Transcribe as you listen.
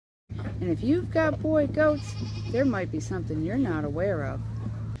And if you've got boy goats, there might be something you're not aware of.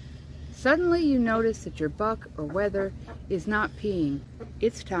 Suddenly you notice that your buck or wether is not peeing.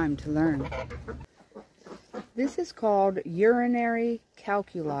 It's time to learn. This is called urinary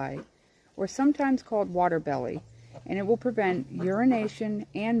calculi, or sometimes called water belly, and it will prevent urination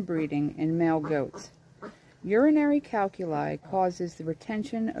and breeding in male goats. Urinary calculi causes the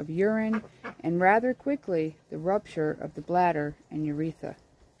retention of urine and rather quickly the rupture of the bladder and urethra.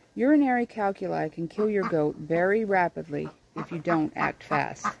 Urinary calculi can kill your goat very rapidly if you don't act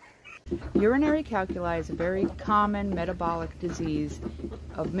fast. Urinary calculi is a very common metabolic disease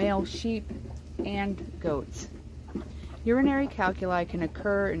of male sheep and goats. Urinary calculi can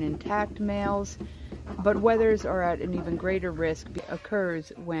occur in intact males, but wethers are at an even greater risk. It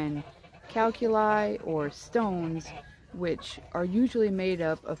occurs when calculi or stones, which are usually made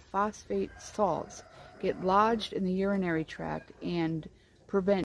up of phosphate salts, get lodged in the urinary tract and prevent